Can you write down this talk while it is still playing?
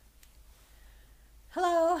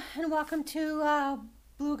And welcome to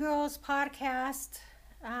Blue Girls Podcast.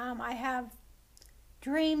 I have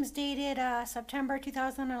dreams dated September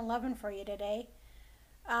 2011 for you today.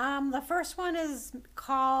 The first one is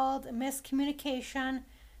called Miscommunication,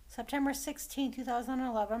 September 16,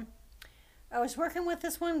 2011. I was working with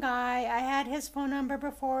this one guy. I had his phone number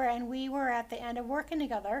before, and we were at the end of working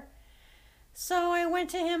together. So I went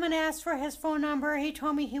to him and asked for his phone number. He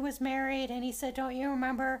told me he was married, and he said, "Don't you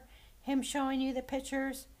remember him showing you the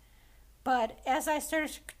pictures?" But as I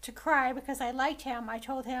started to cry because I liked him, I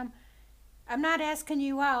told him, "I'm not asking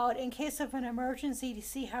you out in case of an emergency to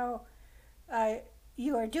see how uh,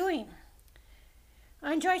 you are doing.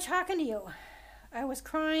 I enjoy talking to you." I was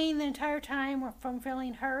crying the entire time from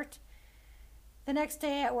feeling hurt. The next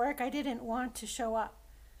day at work, I didn't want to show up.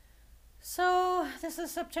 So this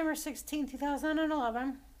is September 16,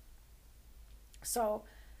 2011. So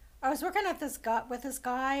I was working at with this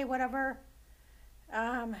guy, whatever,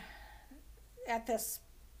 um, at this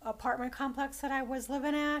apartment complex that I was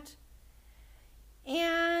living at.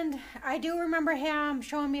 And I do remember him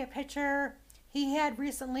showing me a picture. He had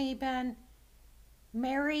recently been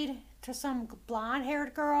married to some blonde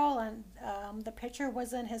haired girl, and the picture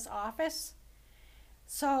was in his office.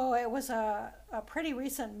 So it was a pretty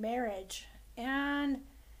recent marriage. And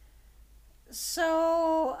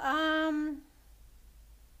so,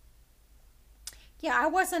 yeah, I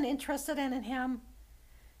wasn't interested in him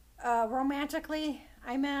romantically.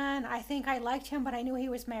 I think I liked him, but I knew he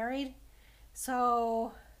was married.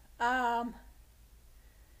 So, um,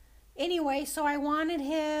 anyway, so I wanted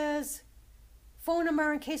his phone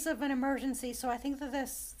number in case of an emergency. So I think that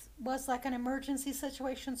this was like an emergency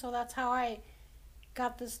situation. So that's how I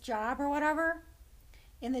got this job or whatever,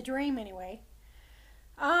 in the dream anyway.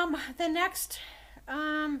 The next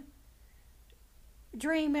um,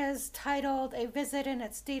 dream is titled A Visit, and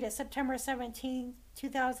it's dated September 17,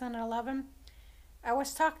 2011. I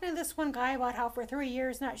was talking to this one guy about how for 3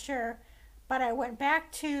 years, not sure, but I went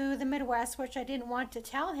back to the Midwest, which I didn't want to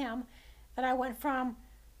tell him that I went from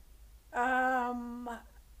um,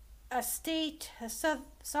 a state, a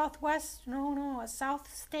southwest, no, a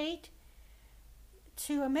south state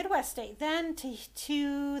to a Midwest state, then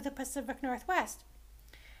to the Pacific Northwest.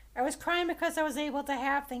 I was crying because I was able to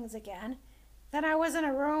have things again. Then I was in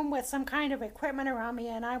a room with some kind of equipment around me,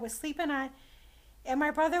 and I was sleeping on, and my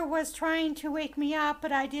brother was trying to wake me up,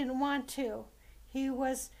 but I didn't want to. He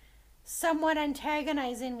was somewhat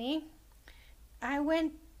antagonizing me. I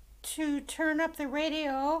went to turn up the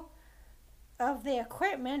radio of the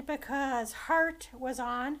equipment because Heart was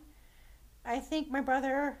on. I think my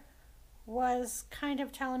brother was kind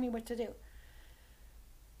of telling me what to do.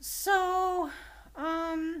 So,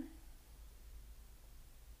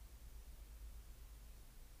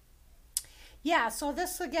 yeah, so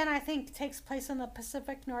this again I think takes place in the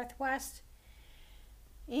Pacific Northwest.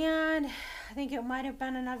 And I think it might have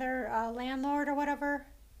been another landlord or whatever.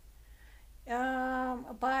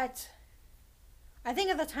 But I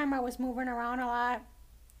think at the time I was moving around a lot.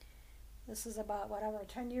 This is about whatever,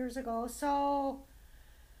 10 years ago. So,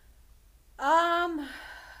 um,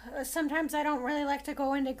 sometimes I don't really like to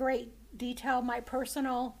go into great detail my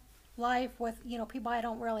personal life with, people I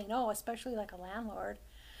don't really know, especially like a landlord.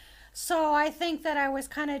 So I think that I was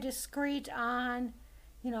kind of discreet on,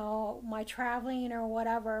 my traveling or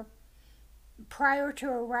whatever prior to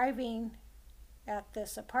arriving at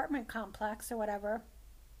this apartment complex or whatever.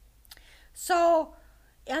 So,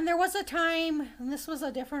 and there was a time, and this was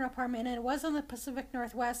a different apartment, and it was in the Pacific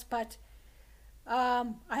Northwest, but I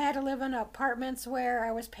had to live in apartments where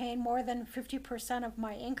I was paying more than 50% of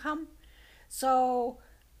my income. So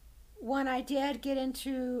when I did get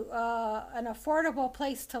into an affordable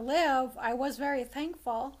place to live, I was very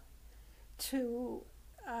thankful to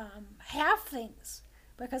have things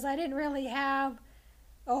because I didn't really have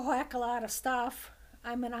a heck a lot of stuff.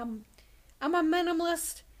 I mean, I'm a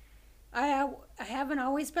minimalist. I haven't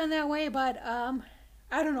always been that way, but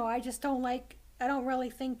I don't know. I just don't like. I don't really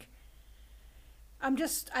think.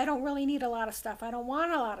 I don't really need a lot of stuff. I don't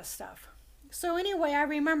want a lot of stuff. So anyway, I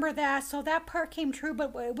remember that. So that part came true,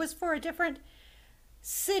 but it was for a different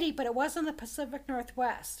city, but it was in the Pacific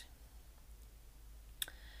Northwest.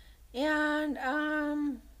 And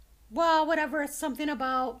well, whatever. It's something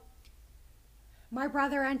about my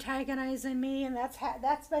brother antagonizing me, and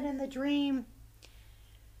that's been in the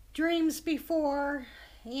dreams before,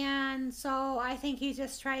 and so I think he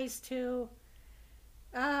just tries to,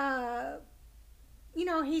 uh,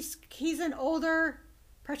 he's an older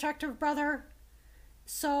protective brother,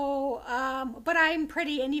 so but I'm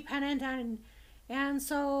pretty independent, and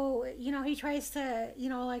so he tries to,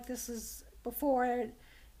 like this is before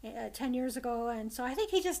 10 years ago. And so I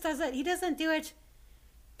think he just does it. He doesn't do it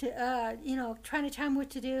to, trying to tell him what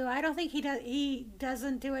to do. I don't think he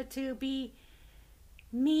doesn't do it to be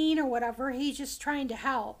mean or whatever. He's just trying to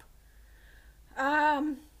help.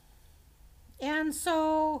 Um, and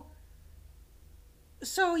so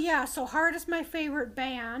Heart is my favorite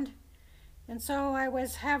band. And so I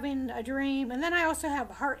was having a dream, and then I also have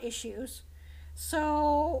heart issues.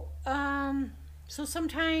 So, so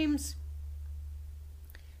sometimes,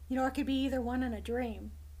 it could be either one in a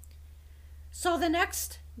dream. So the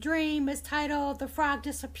next dream is titled The Frog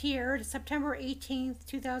Disappeared, September 18th,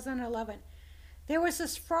 2011. There was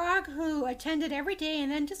this frog who attended every day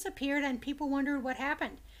and then disappeared, and people wondered what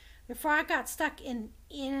happened. The frog got stuck in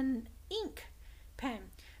ink pen.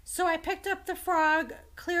 So I picked up the frog,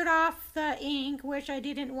 cleared off the ink, which I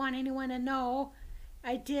didn't want anyone to know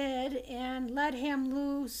I did, and let him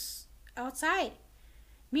loose outside.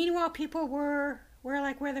 Meanwhile, people were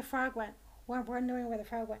like, where the frog went. We're wondering where the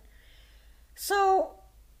frog went. So,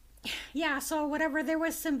 yeah, so whatever, there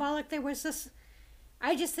was symbolic, there was this,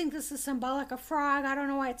 I just think this is symbolic of frog. I don't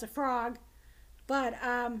know why it's a frog, but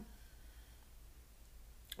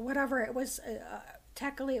whatever, it was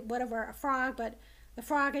technically, whatever, a frog, but the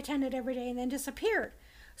frog attended every day and then disappeared.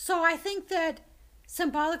 So I think that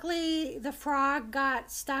symbolically the frog got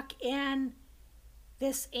stuck in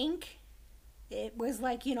this ink. It was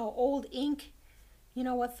like, old ink,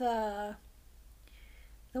 with the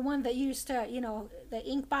one that used to, the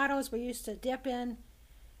ink bottles we used to dip in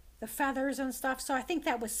the feathers and stuff. So I think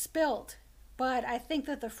that was spilled. But I think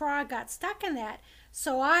that the frog got stuck in that.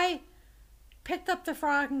 So I picked up the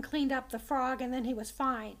frog and cleaned up the frog, and then he was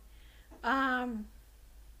fine.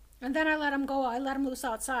 And then I let him go. I let him loose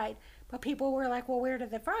outside. But people were like, well, where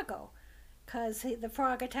did the frog go? Because the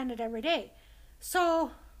frog attended every day.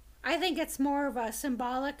 So I think it's more of a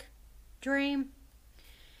symbolic dream.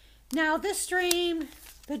 Now this dream,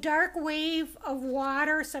 The Dark Wave of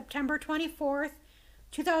Water, September 24th,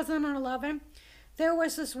 2011. There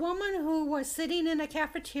was this woman who was sitting in a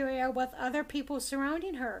cafeteria with other people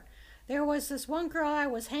surrounding her. There was this one girl I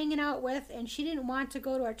was hanging out with, and she didn't want to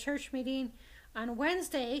go to a church meeting on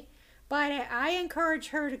Wednesday, but I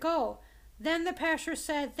encouraged her to go. Then the pastor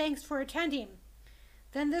said, thanks for attending.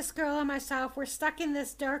 Then this girl and myself were stuck in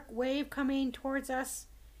this dark wave coming towards us.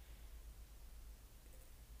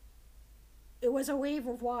 It was a wave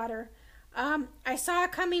of water. I saw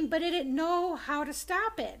it coming, but I didn't know how to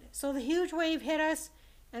stop it. So the huge wave hit us,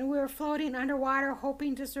 and we were floating underwater,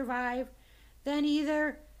 hoping to survive. Then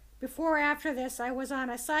either before or after this, I was on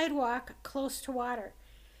a sidewalk close to water.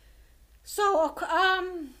 So,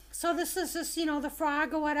 so this is just, the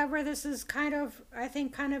frog or whatever. This is kind of, I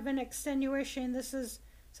think, kind of an extenuation. This is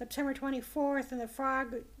September 24th, and the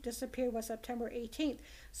frog disappeared was September 18th.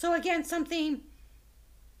 So again, something,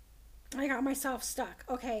 I got myself stuck.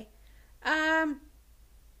 Okay. Yeah,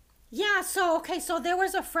 so there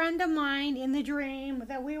was a friend of mine in the dream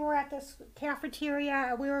that we were at this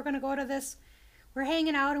cafeteria. We were going to go to this, we're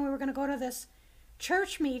hanging out, and we were going to go to this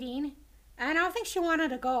church meeting, and I don't think she wanted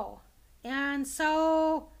to go. And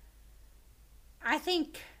so I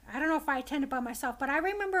don't know if I attended by myself, but I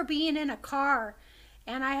remember being in a car,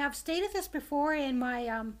 and I have stated this before in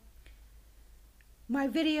my my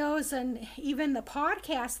videos and even the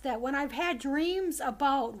podcast, that when I've had dreams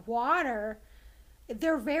about water,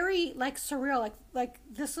 they're very like surreal. Like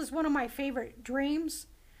this is one of my favorite dreams.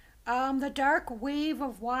 The dark wave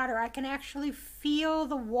of water. I can actually feel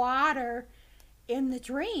the water in the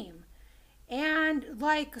dream. And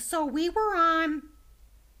so we were on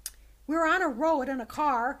a road in a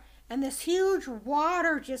car, and this huge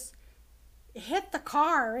water just hit the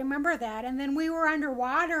car. Remember that? And then we were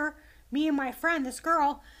underwater, me and my friend, this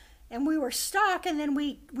girl, and we were stuck, and then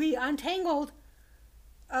we untangled.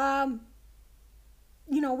 We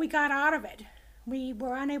got out of it. We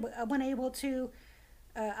were unable to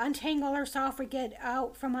untangle ourselves or get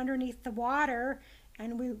out from underneath the water,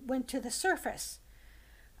 and we went to the surface.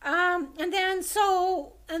 And then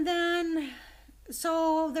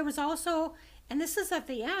there was also, and this is at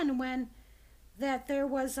the end, when that there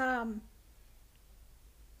was, I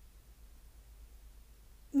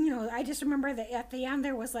just remember that at the end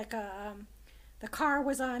there was like the car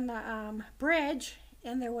was on the bridge,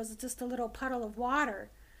 and there was just a little puddle of water.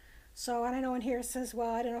 So, and I know in here it says,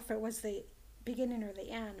 well, I don't know if it was the beginning or the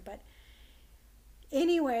end, but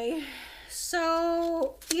anyway,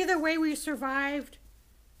 so either way we survived.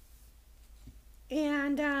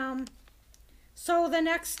 And so the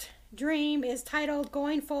next dream is titled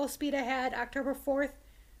Going Full Speed Ahead, October 4th,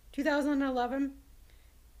 2011.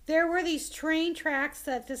 There were these train tracks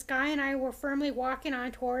that this guy and I were firmly walking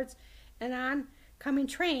on towards, and on oncoming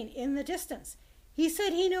train in the distance. He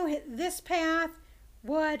said he knew this path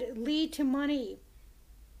would lead to money.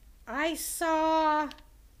 I saw.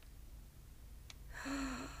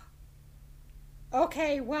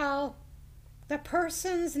 Okay, well, the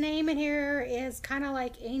person's name in here is kind of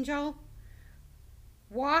like Angel,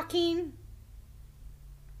 walking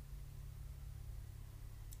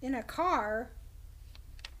in a car,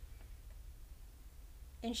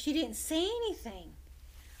 and she didn't say anything.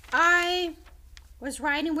 I was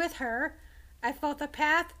riding with her. I felt the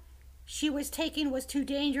path she was taking was too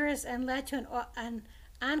dangerous and led to an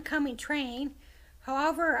oncoming train.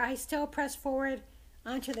 However, I still pressed forward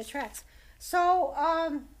onto the tracks. So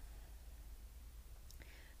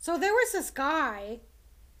there was this guy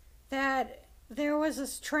that there was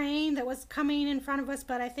this train that was coming in front of us,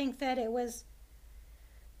 but I think that it was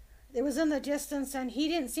in the distance, and he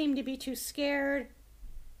didn't seem to be too scared.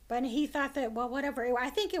 But he thought that, well, whatever. I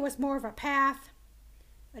think it was more of a path,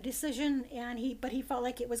 a decision, and he felt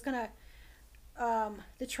like it was gonna.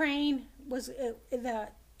 The train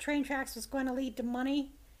tracks was going to lead to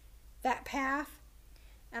money, that path,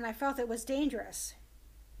 and I felt it was dangerous.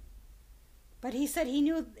 But he said he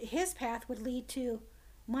knew his path would lead to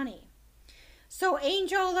money. So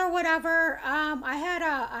Angel or whatever, I had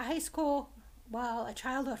a high school, well, a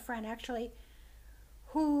childhood friend actually,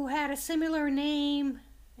 who had a similar name,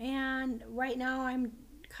 and right now I'm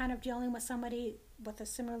kind of dealing with somebody with a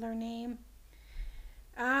similar name.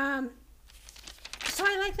 So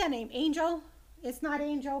I like that name, Angel. It's not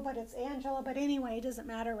Angel, but it's Angela. But anyway, it doesn't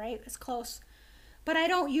matter, right? It's close. But I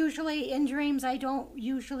don't usually, in dreams, I don't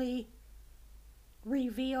usually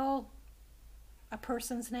reveal a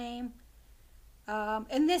person's name.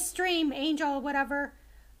 In this dream, Angel, whatever,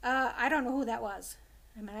 I don't know who that was.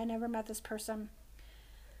 I mean, I never met this person.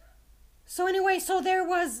 So anyway, so there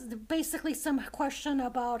was basically some question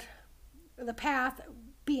about the path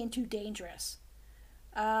being too dangerous.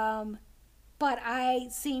 But I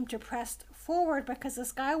seemed to press forward because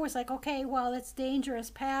this guy was like, okay, well, it's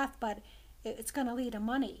dangerous path, but it's going to lead to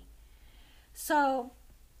money. So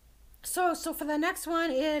for the next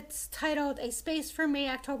one, it's titled A Space for Me,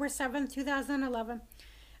 October 7th, 2011.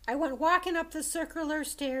 I went walking up the circular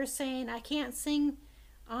stairs saying, I can't sing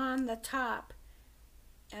on the top.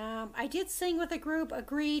 I did sing with a group,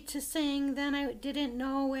 agreed to sing, then I didn't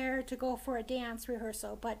know where to go for a dance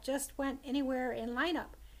rehearsal, but just went anywhere in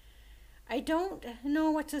lineup. I don't know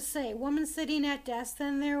what to say. Woman sitting at desk,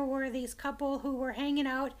 then there were these couple who were hanging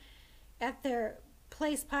out at their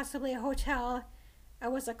place, possibly a hotel. I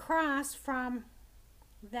was across from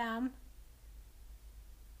them,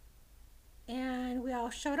 and we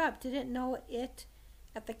all showed up. Didn't know it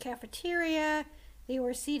at the cafeteria. They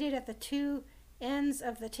were seated at the two ends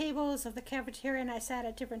of the tables of the cafeteria, and I sat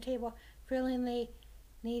at a different table, feeling they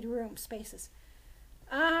need room spaces.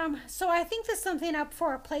 So I think there's something up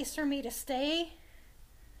for a place for me to stay.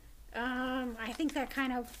 I think that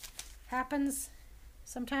kind of happens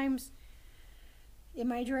sometimes in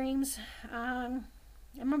my dreams. I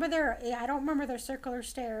don't remember their circular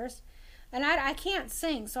stairs, and I can't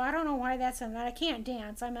sing, so I don't know why that's in that. I can't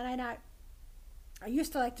dance. I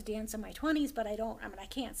used to like to dance in my 20s, but I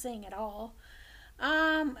can't sing at all.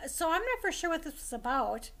 So I'm not for sure what this was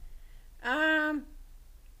about.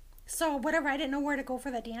 So whatever, I didn't know where to go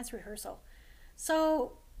for the dance rehearsal.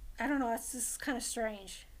 So I don't know, it's just kind of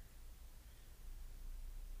strange.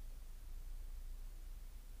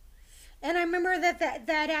 And I remember that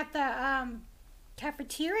at the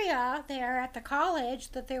cafeteria there at the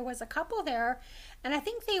college, that there was a couple there, and I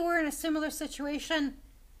think they were in a similar situation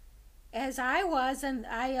as I was, and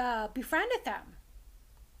I befriended them.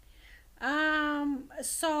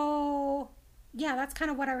 So yeah, that's kind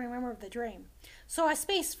of what I remember of the dream. So a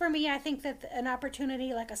space for me, I think that an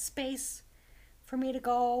opportunity, like a space for me to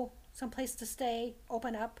go, someplace to stay,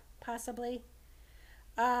 open up, possibly.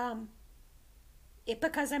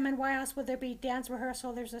 Because I'm in White House, would there be dance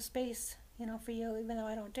rehearsal? There's a space, for you, even though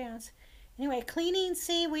I don't dance. Anyway, cleaning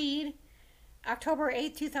seaweed, October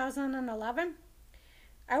 8th, 2011.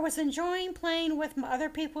 I was enjoying playing with other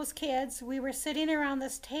people's kids. We were sitting around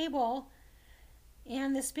this table,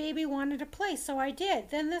 and this baby wanted to play, so I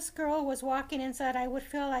did. Then this girl was walking and said I would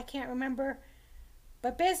feel, I can't remember,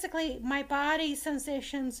 but basically my body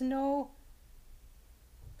sensations know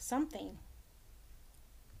something.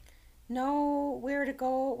 Know where to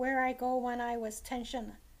go, where I go when I was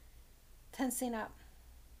tensing up.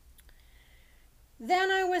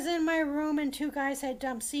 Then I was in my room and two guys had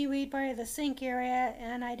dumped seaweed by the sink area,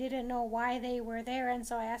 and I didn't know why they were there, and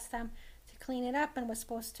so I asked them to clean it up and was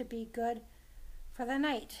supposed to be good for the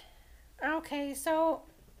night. Okay, so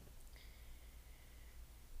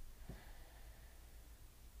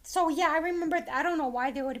So yeah, I remember. I don't know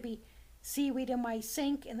why there would be seaweed in my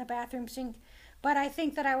sink, in the bathroom sink, but I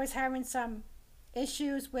think that I was having some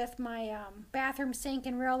issues with my bathroom sink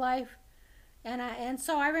in real life, and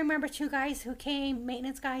so I remember two guys who came,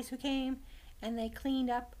 maintenance guys who came, and they cleaned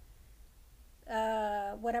up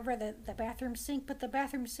whatever the bathroom sink, but the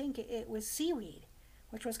bathroom sink it was seaweed,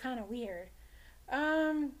 which was kind of weird.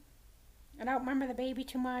 Um, I don't remember the baby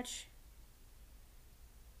too much.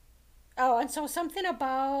 Oh, and so something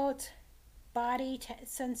about body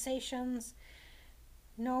sensations.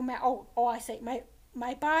 No matter. Oh, I say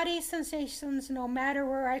my body sensations. No matter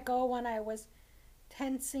where I go, when I was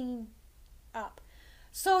tensing up.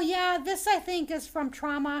 So yeah, this I think is from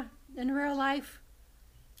trauma in real life.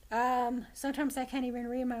 Sometimes I can't even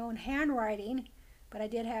read my own handwriting, but I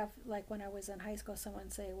did have, like when I was in high school,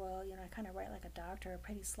 someone say, well, I kind of write like a doctor,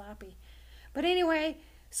 pretty sloppy. But anyway,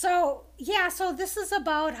 so yeah, so this is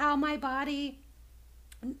about how my body,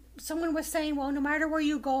 someone was saying, well, no matter where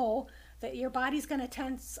you go, that your body's going to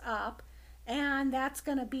tense up, and that's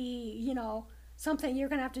going to be, something you're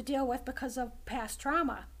going to have to deal with because of past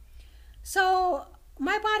trauma. So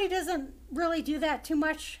my body doesn't really do that too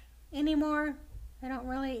much anymore. I don't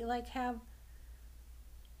really like have.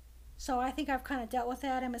 So I think I've kind of dealt with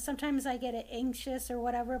that. I mean, sometimes I get anxious or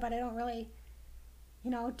whatever, but I don't really,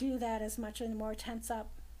 do that as much anymore. Tense up.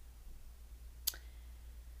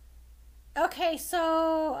 Okay,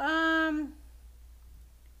 so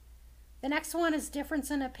the next one is difference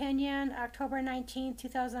in opinion. October 19th,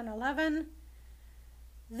 2011.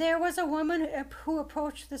 There was a woman who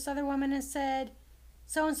approached this other woman and said,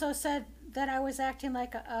 so and so said that I was acting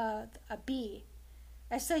like a bee.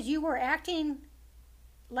 I said, you were acting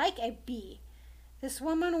like a bee. This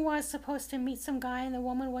woman was supposed to meet some guy, and the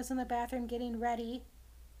woman was in the bathroom getting ready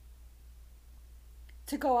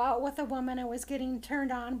to go out with a woman and was getting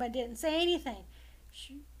turned on, but didn't say anything.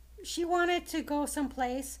 She wanted to go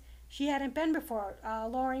someplace she hadn't been before,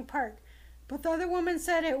 Loring Park. But the other woman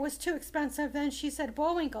said it was too expensive. Then she said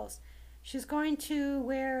Bullwinkle's. She's going to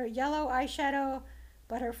wear yellow eyeshadow,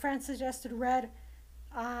 but her friend suggested red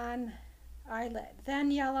on eyelid,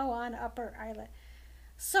 then yellow on upper eyelid.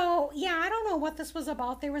 So, yeah, I don't know what this was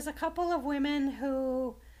about. There was a couple of women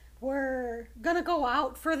who were going to go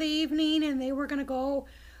out for the evening, and they were going to go,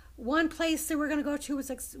 one place they were going to go to was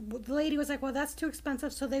like, the lady was like, well, that's too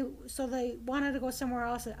expensive, so they wanted to go somewhere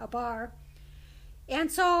else, a bar.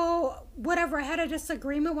 And so, whatever, I had a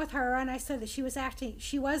disagreement with her, and I said that she was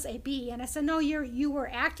a bee, and I said, no, you were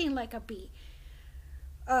acting like a bee.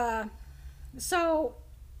 So,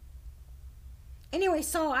 anyway,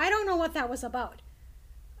 so I don't know what that was about.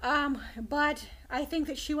 But I think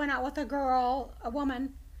that she went out with a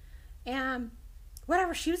woman, and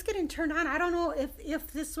whatever, she was getting turned on. I don't know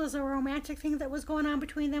if this was a romantic thing that was going on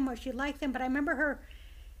between them or she liked them, but I remember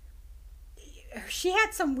she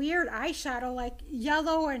had some weird eyeshadow, like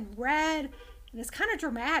yellow and red, and it's kind of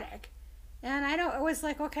dramatic. And it was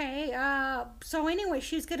like, okay, so anyway,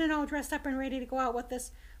 she's getting all dressed up and ready to go out with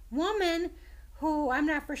this woman who I'm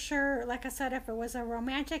not for sure, like I said, if it was a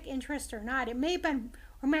romantic interest or not. It may have been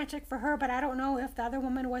romantic for her, but I don't know if the other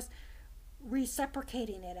woman was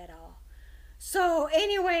reciprocating it at all. So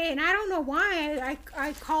anyway, and I don't know why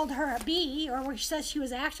I called her a bee, or when she said she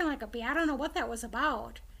was acting like a bee. I don't know what that was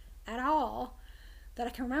about at all that I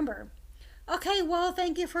can remember. Okay, well,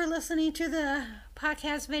 thank you for listening to the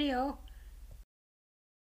podcast video.